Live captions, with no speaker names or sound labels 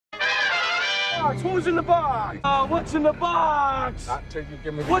box? Who's in the box? What's in the box? Not till you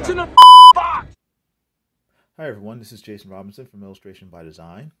give me the What's in gun. the box? Hi everyone, this is Jason Robinson from Illustration by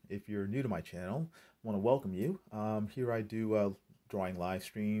Design. If you're new to my channel, I want to welcome you. Here I do drawing live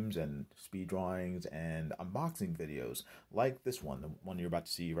streams and speed drawings and unboxing videos like this one, the one you're about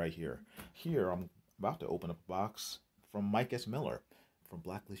to see right here. Here I'm about to open up a box from Mike S. Miller from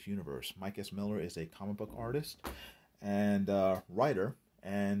Blacklist Universe. Mike S. Miller is a comic book artist and writer,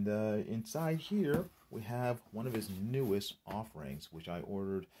 and inside here we have one of his newest offerings, which I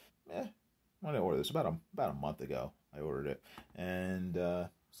ordered when I ordered this about a month ago. I ordered it, and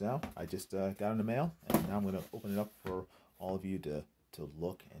so I just got it in the mail, and now I'm going to open it up for all of you to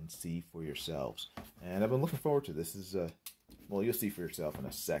look and see for yourselves. And I've been looking forward to this. This is well, you'll see for yourself in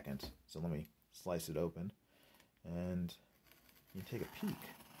a second. So let me slice it open, and you can take a peek.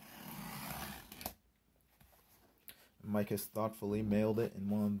 Mike has thoughtfully mailed it in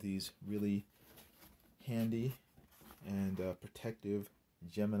one of these really handy and protective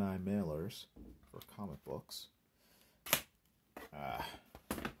Gemini mailers for comic books.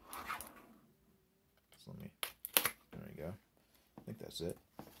 So there we go. I think that's it.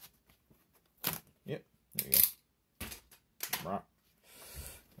 Yep, there you go.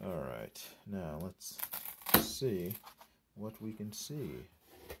 Alright, now let's see what we can see.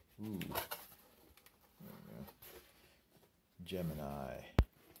 Ooh. There we go. Gemini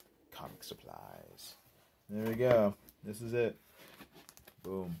comic supplies. There we go. This is it.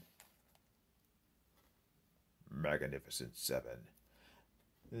 Boom. MAGAnificent 7.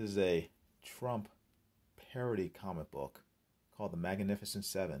 This is a Trump parody comic book called the MAGAnificent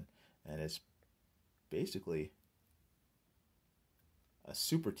 7, and it's basically a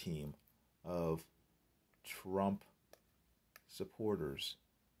super team of Trump supporters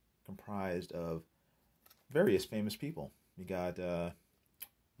comprised of various famous people. You got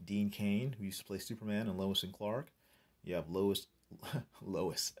Dean Cain, who used to play Superman and Lois and Clark. You have Lois.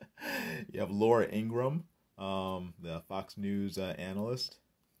 You have Laura Ingraham, the Fox News analyst.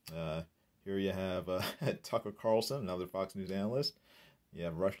 Here you have Tucker Carlson, another Fox News analyst. You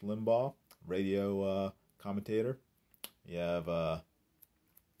have Rush Limbaugh, radio commentator. You have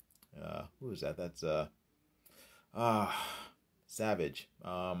who is that? That's Savage.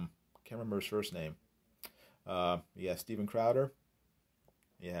 Can't remember his first name. You have Steven Crowder.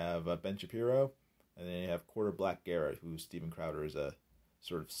 You have Ben Shapiro. And then you have Quarter Black Garrett, who Steven Crowder is a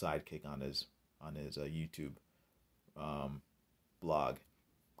sort of sidekick on his YouTube blog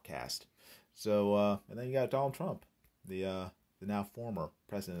cast. So and then you got Donald Trump, the now former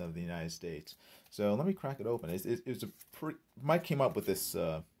president of the United States. So let me crack it open. It was a pretty. Mike came up with this,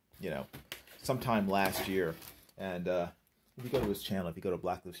 sometime last year, and if you go to his channel, if you go to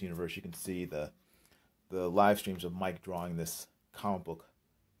Blacklist Universe, you can see the live streams of Mike drawing this comic book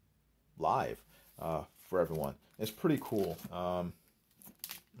live. For everyone. It's pretty cool.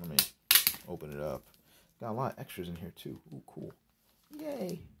 Let me open it up. Got a lot of extras in here too. Ooh, cool.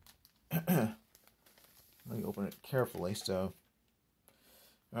 Yay. Let me open it carefully. So,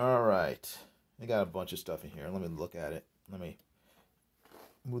 alright. I got a bunch of stuff in here. Let me look at it. Let me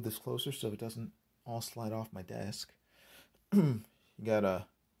move this closer so it doesn't all slide off my desk. You got a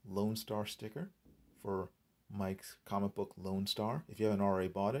LONESTAR sticker for Mike's comic book LONESTAR. If you haven't already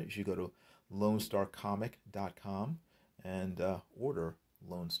bought it, you should go to LONESTARcomic.com and order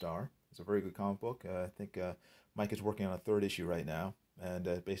LONESTAR. It's a very good comic book. I think Mike is working on a third issue right now, and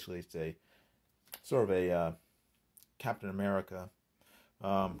basically it's a sort of a Captain America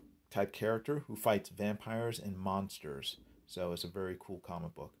type character who fights vampires and monsters. So it's a very cool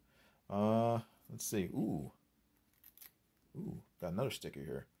comic book. Let's see. Ooh, got another sticker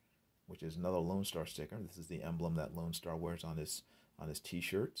here, which is another LONESTAR sticker. This is the emblem that LONESTAR wears on his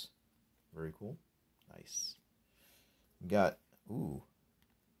t-shirts. Very cool. Nice. Got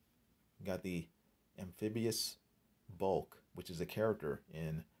the amphibious Bulk, which is a character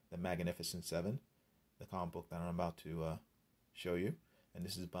in the MAGAnificent 7, the comic book that I'm about to show you. And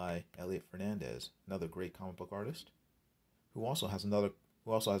this is by Elliot Fernandez, another great comic book artist, who also has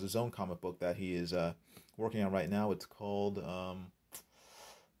his own comic book that he is working on right now. It's called oh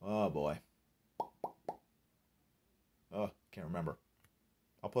boy. Oh, can't remember.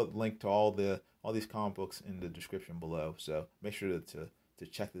 I'll put a link to all these comic books in the description below, so make sure to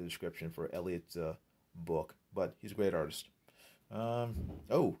check the description for Elliot's book. But he's a great artist.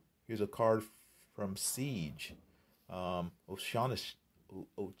 Oh, here's a card from Siege, Oshana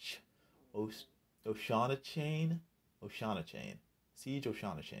Chain, Siege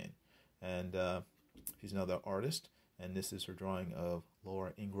Oshana Chain, and she's another artist. And this is her drawing of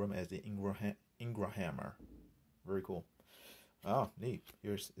Laura Ingraham as the Ingrahammer. Very cool. Oh, neat.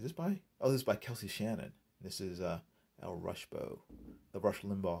 Is this by? Oh, this is by Kelsey Shannon. This is El Rushbo, the Rush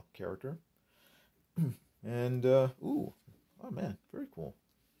Limbaugh character. And ooh, oh man, very cool.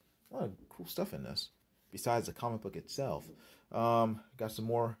 A lot of cool stuff in this. Besides the comic book itself, got some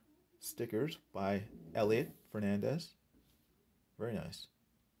more stickers by Elliot Fernandez. Very nice.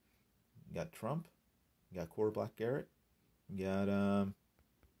 You got Trump. You got Quarter Black Garrett. You got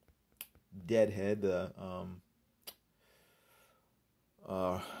Deadhead, not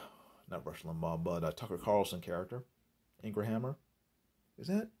Rush Limbaugh, but Tucker Carlson character. Ingrahammer. Is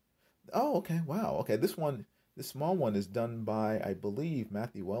that? Oh, okay. Wow. Okay, this small one is done by, I believe,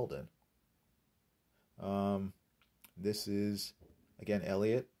 Matthew Weldon. This is, again,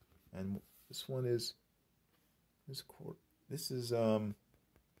 Elliot, and this one is this is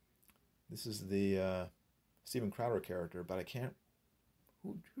the Steven Crowder character, but I can't.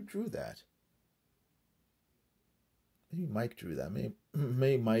 Who drew that? Maybe Mike drew that.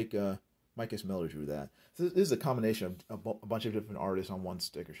 Maybe Mike S. Miller drew that. So this is a combination of a bunch of different artists on one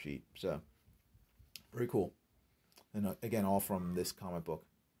sticker sheet. So very cool. And again, all from this comic book,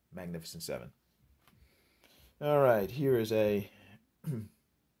 Magnificent 7. All right, here is a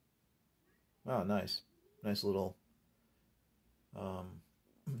oh, nice little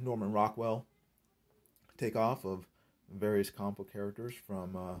Norman Rockwell takeoff of various comic book characters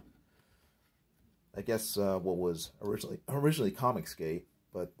from I guess what was originally Comicsgate,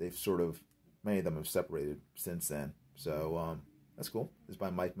 but they've sort of, many of them have separated since then. So that's cool. This is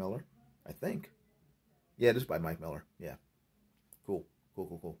by Mike Miller, I think. Yeah, this is by Mike Miller. Yeah, cool.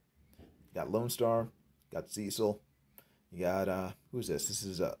 You got Lone Star. Got Cecil. You got, who's this? This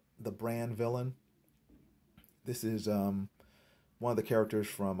is the Brand villain. This is one of the characters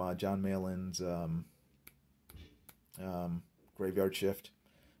from John Malin's Graveyard Shift.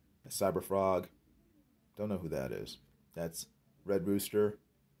 Cyberfrog. Don't know who that is. That's Red Rooster.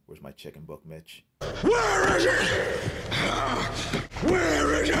 Where's my chicken book, Mitch? Where is it?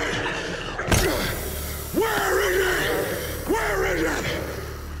 Where is it? Where is it? Where is it?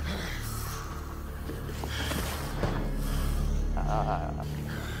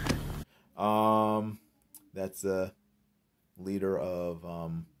 That's the leader of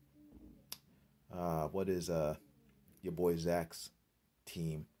what is your boy Zach's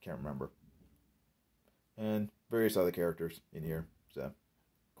team? Can't remember. And various other characters in here. So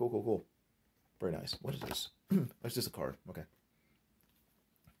cool. Very nice. What is this? It's just a card. Okay.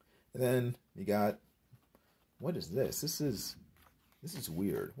 And then you got, what is this? This is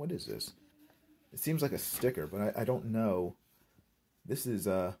weird. What is this? It seems like a sticker, but I don't know. This is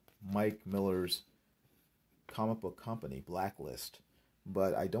Mike Miller's comic book company, Blacklist,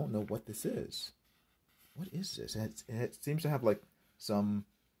 but I don't know what this is. What is this? It seems to have like some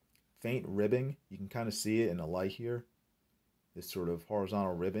faint ribbing. You can kind of see it in the light here. This sort of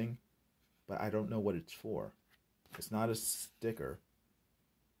horizontal ribbing, but I don't know what it's for. It's not a sticker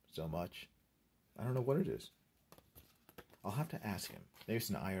so much. I don't know what it is. I'll have to ask him. Maybe it's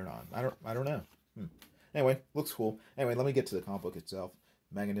an iron-on. I don't know. Anyway, looks cool. Anyway, let me get to the comic book itself.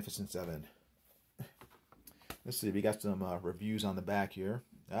 Magnificent 7. Let's see, we got some reviews on the back here.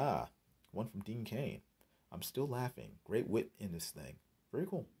 One from Dean Cain. I'm still laughing. Great wit in this thing. Very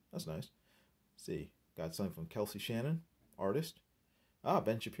cool. That's nice. Let's see, got something from Kelsey Shannon, artist.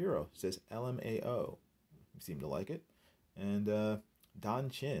 Ben Shapiro says LMAO. You seem to like it. And Don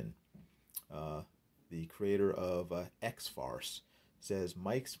Chin, the creator of X-Farce, says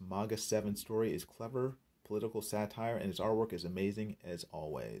Mike's MAGA7 story is clever political satire and his artwork is amazing as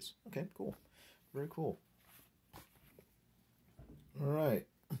always. Okay, cool. Very cool. All right.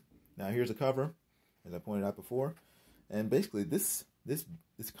 Now here's a cover, as I pointed out before. And basically this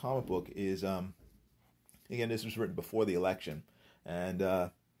comic book is, again, this was written before the election. And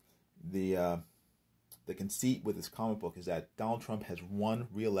the conceit with this comic book is that Donald Trump has won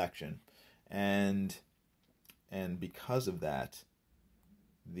re-election, and because of that,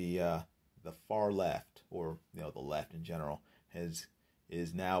 the far left, or the left in general, is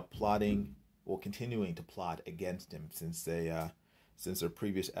now plotting, or continuing to plot against him since their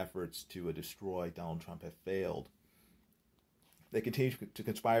previous efforts to destroy Donald Trump have failed. They continue to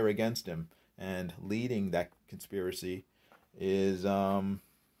conspire against him, and leading that conspiracy is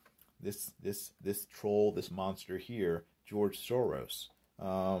this troll, this monster here, George Soros,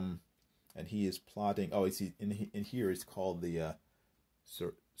 and he is plotting. Oh, in here it's called the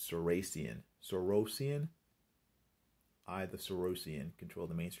Sorosian. The Sorosian control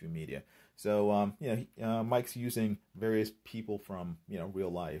the mainstream media. So Mike's using various people from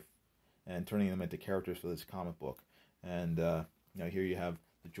real life and turning them into characters for this comic book. And here you have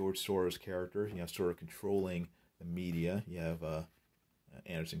the George Soros character, sort of controlling the media. You have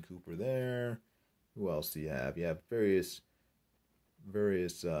Anderson Cooper there. Who else do you have? You have various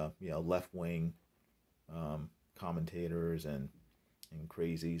left-wing commentators and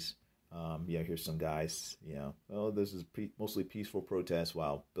crazies. Here's some guys. This is mostly peaceful protests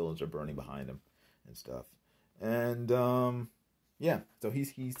while buildings are burning behind them and stuff. And so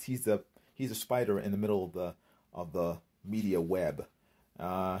he's a spider in the middle of the media web.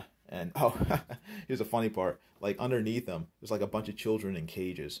 And here's a funny part. Like underneath them, there's like a bunch of children in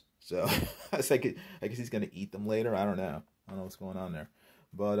cages. So I guess he's gonna eat them later. I don't know what's going on there.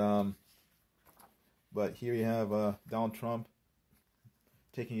 But here you have Donald Trump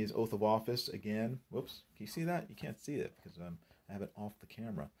taking his oath of office again. Whoops, can you see that? You can't see it because I have it off the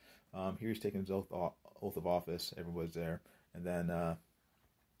camera. Here he's taking his oath of office. Everybody's there, and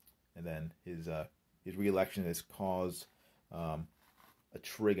then his re-election has caused a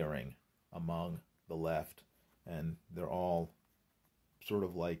triggering among the left, and they're all sort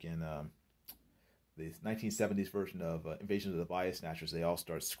of like in the 1970s version of Invasion of the Body Snatchers. They all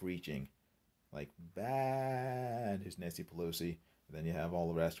start screeching like bad. Here's Nancy Pelosi. And then you have all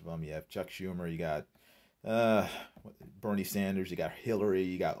the rest of them. You have Chuck Schumer. You got Bernie Sanders. You got Hillary.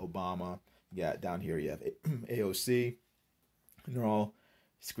 You got Obama. You got down here. You have AOC, and they're all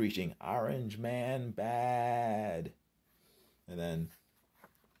screeching "Orange Man bad." And then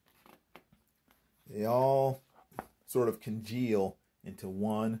they all sort of congeal into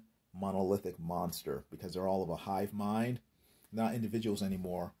one monolithic monster because they're all of a hive mind, not individuals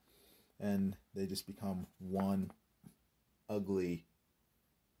anymore, and they just become one ugly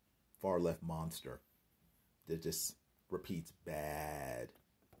far left monster that just repeats bad.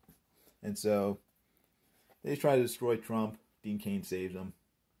 And so they try to destroy Trump. Dean Cain saves them,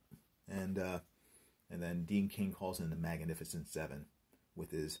 and then Dean Cain calls in the MAGAnificent 7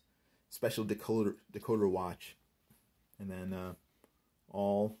 with his special decoder watch, and then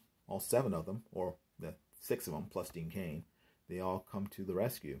all 7 of them, or the 6 of them plus Dean Cain, they all come to the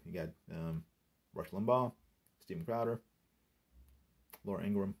rescue. You got Rush Limbaugh, Steven Crowder, Laura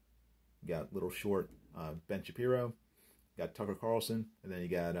Ingraham, you got little short Ben Shapiro, you got Tucker Carlson, and then you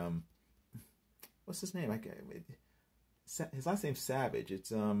got what's his name? His last name's Savage. It's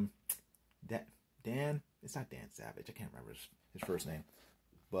Dan. It's not Dan Savage. I can't remember his first name.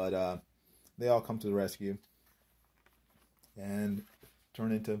 But they all come to the rescue and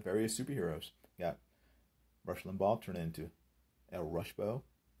turn into various superheroes. You got Rush Limbaugh turn into El Rushbo,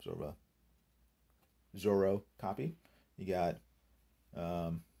 sort of a Zorro copy. You got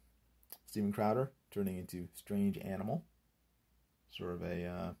Steven Crowder turning into Strange Animal, sort of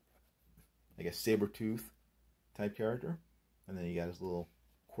a I guess Sabretooth type character. And then you got his little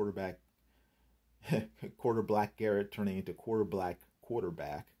quarter black Garrett turning into quarter black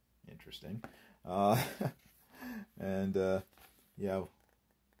quarterback. Interesting. And you have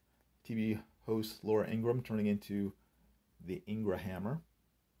TV host Laura Ingraham turning into the Ingrahammer,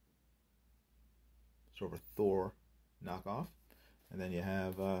 sort of a Thor knockoff. And then you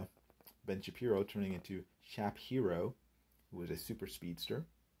have Ben Shapiro turning into Chap Hero, who is a super speedster,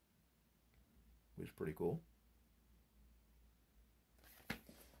 which is pretty cool.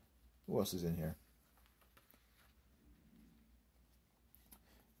 Who else is in here?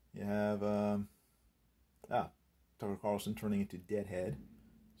 You have Tucker Carlson turning into Deadhead,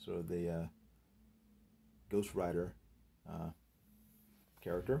 sort of the Ghost Rider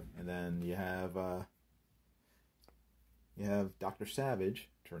character, and then you have Dr. Savage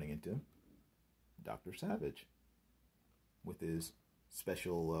turning into Dr. Savage with his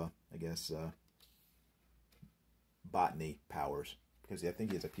special, botany powers, because I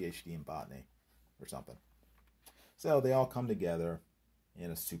think he has a PhD in botany or something. So they all come together in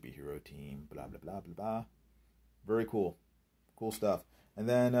a superhero team, blah blah blah blah blah. Very cool stuff. And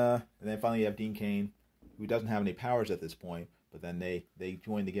then finally you have Dean Cain, who doesn't have any powers at this point, but then they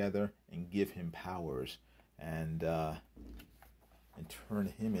join together and give him powers and turn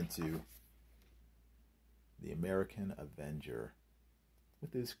him into the American Avenger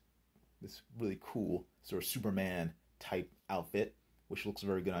with this really cool sort of Superman type outfit, which looks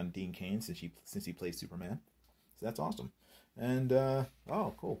very good on Dean Cain since he plays Superman. So that's awesome. And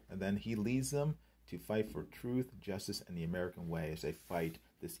oh, cool. And then he leads them to fight for truth, justice, and the American way as they fight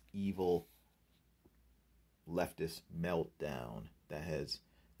this evil leftist meltdown that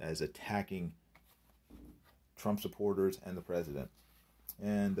is attacking Trump supporters and the president.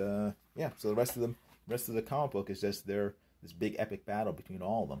 And so the rest of the comic book is just this big epic battle between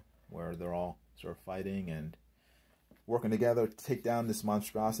all of them, where they're all sort of fighting and working together to take down this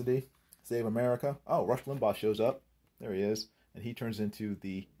monstrosity, save America. Oh, Rush Limbaugh shows up. There he is. And he turns into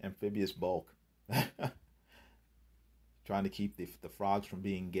the amphibious bulk. trying to keep the frogs from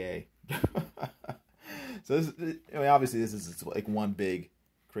being gay. So this, I mean, obviously this is like one big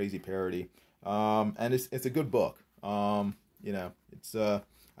crazy parody, and it's a good book. You know, it's I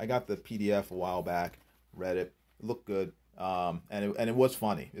got the PDF a while back, read it, looked good, and it was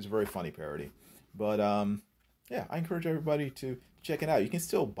funny. It's a very funny parody, but yeah, I encourage everybody to check it out. You can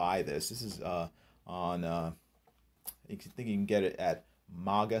still buy this. This is on I think you can get it at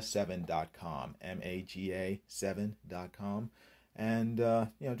MAGA7.com, MAGA7.com, and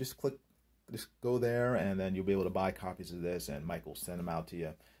you know, just go there, and then you'll be able to buy copies of this, and Mike will send them out to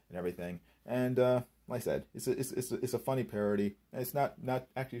you and everything. And like I said, it's a funny parody. And it's not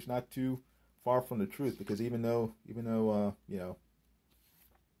actually, it's not too far from the truth, because even though you know,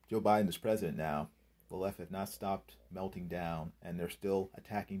 Joe Biden is president now, the left have not stopped melting down, and they're still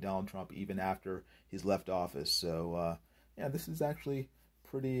attacking Donald Trump even after he's left office. So yeah, this is actually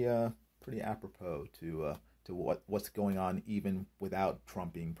pretty apropos to what's going on even without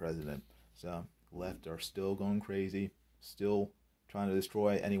Trump being president. So left are still going crazy, still trying to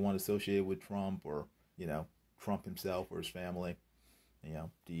destroy anyone associated with Trump, or you know, Trump himself or his family. You know,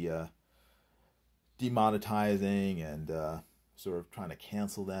 demonetizing and sort of trying to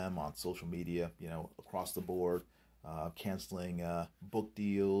cancel them on social media. You know, across the board, canceling book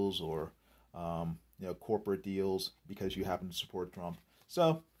deals or you know, corporate deals because you happen to support Trump.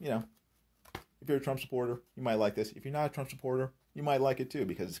 So you know, if you're a Trump supporter, you might like this. If you're not a Trump supporter, you might like it too,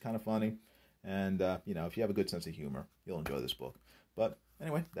 because it's kind of funny. And you know, if you have a good sense of humor, you'll enjoy this book. But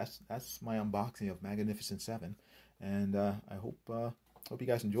anyway, that's my unboxing of MAGAnificent 7, and I hope you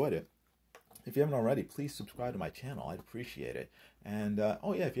guys enjoyed it. If you haven't already, please subscribe to my channel. I'd appreciate it. And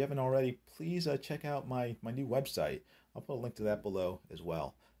oh yeah, if you haven't already, please check out my new website. I'll put a link to that below as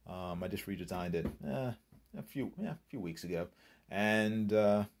well. I just redesigned it a few weeks ago, and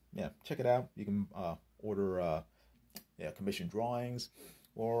yeah, check it out. You can order commission drawings,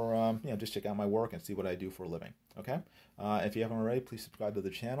 or you know, just check out my work and see what I do for a living. Okay, if you haven't already, please subscribe to the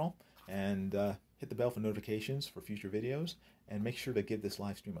channel, and hit the bell for notifications for future videos, and make sure to give this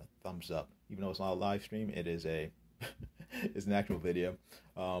live stream a thumbs up. Even though it's not a live stream, it is a it's an actual video.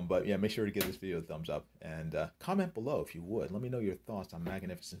 But yeah, make sure to give this video a thumbs up, and comment below if you would. Let me know your thoughts on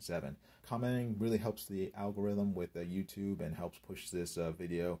MAGAnificent 7. Commenting really helps the algorithm with YouTube and helps push this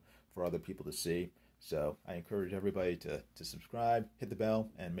video for other people to see. So I encourage everybody to subscribe, hit the bell,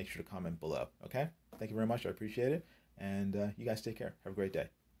 and make sure to comment below. Okay? Thank you very much. I appreciate it. And you guys take care. Have a great day.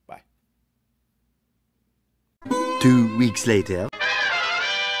 Bye. 2 weeks later.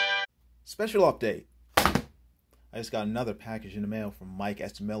 Special update. I just got another package in the mail from Mike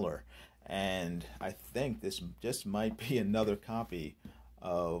S. Miller, and I think this just might be another copy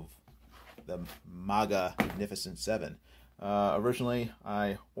of the MAGAnificent 7. Originally,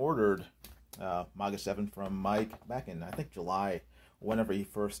 I ordered MAGA7 from Mike back in, I think, July, whenever he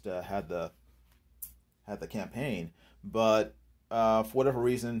first had the campaign, but for whatever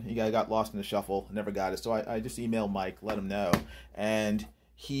reason, he got lost in the shuffle, never got it. So I just emailed Mike, let him know, and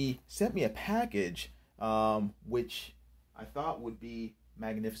he sent me a package which I thought would be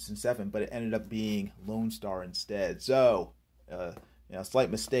MAGAnificent 7, but it ended up being LONESTAR instead. So you know,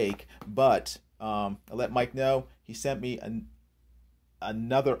 slight mistake, but I let Mike know. He sent me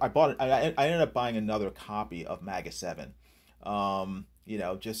another. I ended up buying another copy of MAGA7, you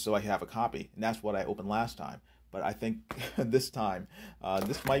know, just so I have a copy, and that's what I opened last time. But I think this time,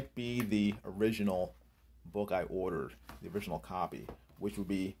 this might be the original book I ordered, the original copy, which would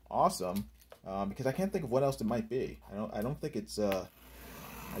be awesome, because I can't think of what else it might be. I don't think it's. I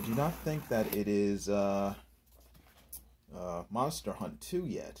do not think that it is Monster Hunt 2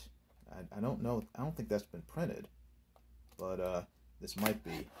 yet. I don't know. I don't think that's been printed, but this might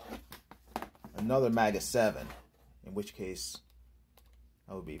be another MAGA7, in which case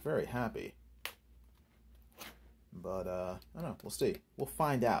I would be very happy. But I don't know. We'll see. We'll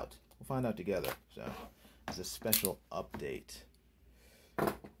find out. We'll find out together. So it's a special update.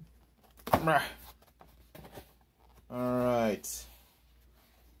 All right.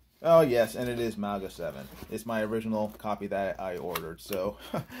 Oh yes, and it is MAGA7. It's my original copy that I ordered. So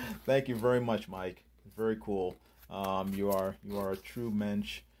thank you very much, Mike. Very cool. You are a true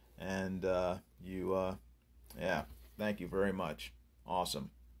mensch, and yeah, thank you very much. Awesome.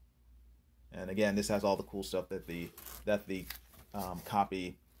 And again, this has all the cool stuff that the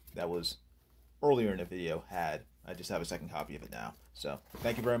copy that was earlier in the video had. I just have a second copy of it now. So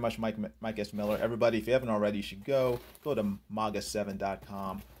thank you very much, Mike S. Miller. Everybody, if you haven't already, you should go to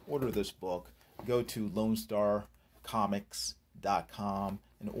MAGA7.com, order this book. Go to LONESTARcomics.com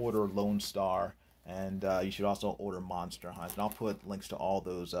and order LONESTAR. And you should also order Monster Hunts, and I'll put links to all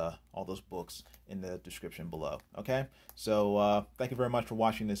those books in the description below. Okay, so thank you very much for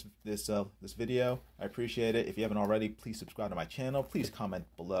watching this video. I appreciate it. If you haven't already, please subscribe to my channel. Please comment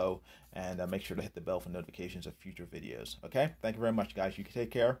below, and make sure to hit the bell for notifications of future videos. Okay, thank you very much, guys. You can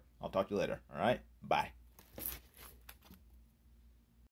take care. I'll talk to you later. All right, bye.